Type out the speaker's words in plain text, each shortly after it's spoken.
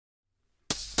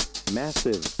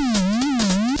Massive.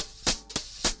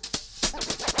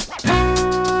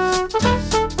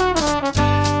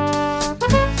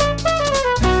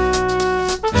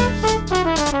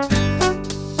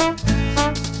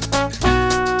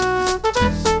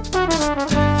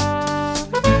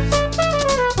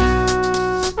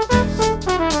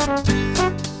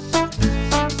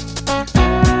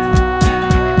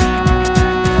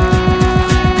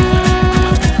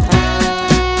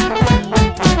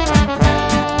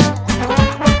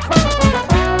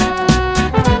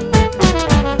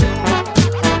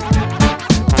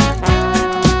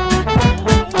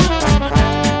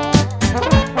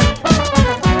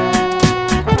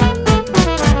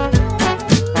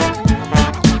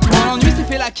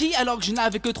 Alors que je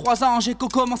n'avais que 3 ans, j'ai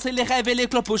commencé les rêves et les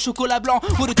clopes au chocolat blanc.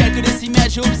 Au de quelques décimètres,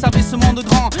 j'ai observé ce monde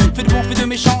grand, fait de bons, fait de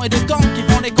méchants et de camps qui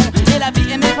font les cons. Et la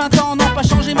vie et mes 20 ans n'ont pas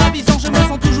changé ma vision. Je me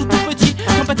sens toujours tout petit,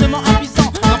 complètement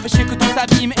impuissant. N'empêcher que tout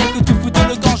s'abîme et que tout foute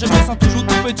le camp. Je me sens toujours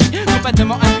tout petit,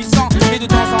 complètement impuissant. Et de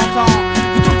temps en temps,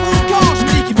 que tout fout le camp. Je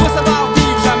me dis qu'il faut savoir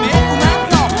vivre jamais ou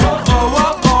maintenant. Oh oh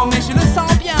oh oh, mais je le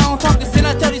sens bien en tant que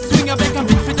sénateur du swing avec un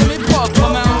beat fait de mes propres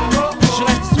mains. Je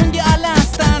reste swingé à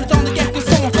l'instinct, le temps de quelques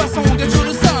sons, façon gâteau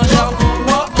de singe.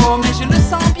 Oh oh, mais je le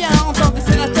sens bien en tant que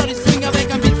sénateur du swing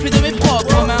avec un beat fait de mes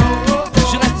propres mains.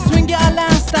 Je reste swingé à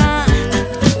l'instinct,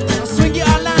 swingé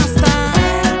à l'instinct.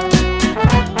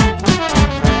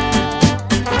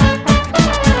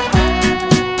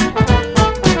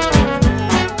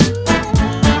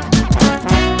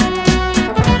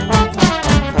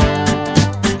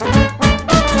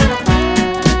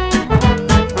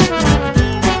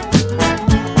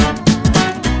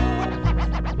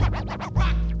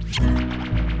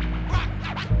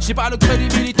 J'ai pas de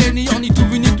crédibilité, ni en ni tout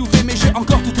vu ni tout fait, mais j'ai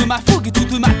encore toute ma fougue et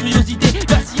toute ma curiosité.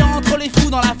 Vacillant entre les fous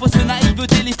dans la fausse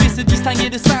naïveté, les faits se distinguer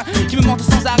de saints qui me mentent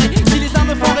sans arrêt. Si les uns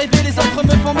me font rêver, les autres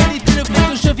me font méditer. Le fait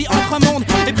que je vis entre un monde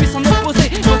et puis s'en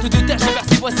opposer. Faute de terre, j'ai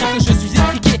versé, voici que je suis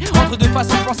étriqué entre deux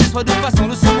façons de penser, soit de façon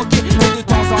de se moquer. Et de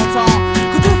temps en temps,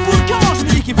 que tout fout le camp, je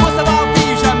me dis qu'il faut savoir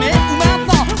vivre jamais ou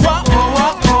maintenant. Oh oh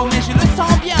oh oh, mais je le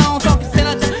sens bien en tant que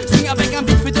sénateur, swing avec un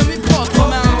beat fait de mes propres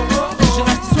mains. Je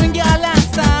reste swingé à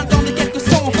l'instinct, dans des quelques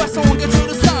sons, façon gâteau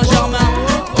de Saint-Germain.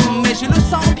 Mais je le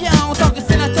sens bien en tant que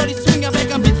sénateur du swing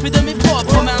avec un beat fait de mes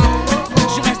propres mains.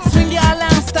 Je reste swingé à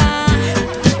l'instinct,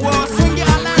 wow, swingé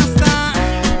à l'instinct.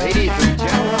 Ladies and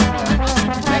gentlemen,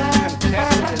 next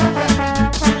contestant is young.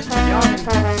 First of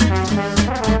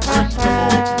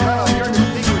all, you're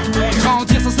distinguished player.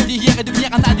 Grandir sans se vieillir et devenir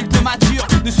un adulte mature.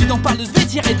 Ne suis donc pas de se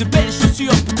vêtir et de belles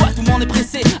chaussures. Pourquoi tout le monde est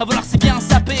pressé à vouloir si bien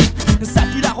saper? Ça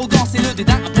pue l'arrogance et le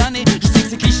dédain à plein nez. Je sais que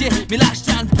c'est cliché, mais là je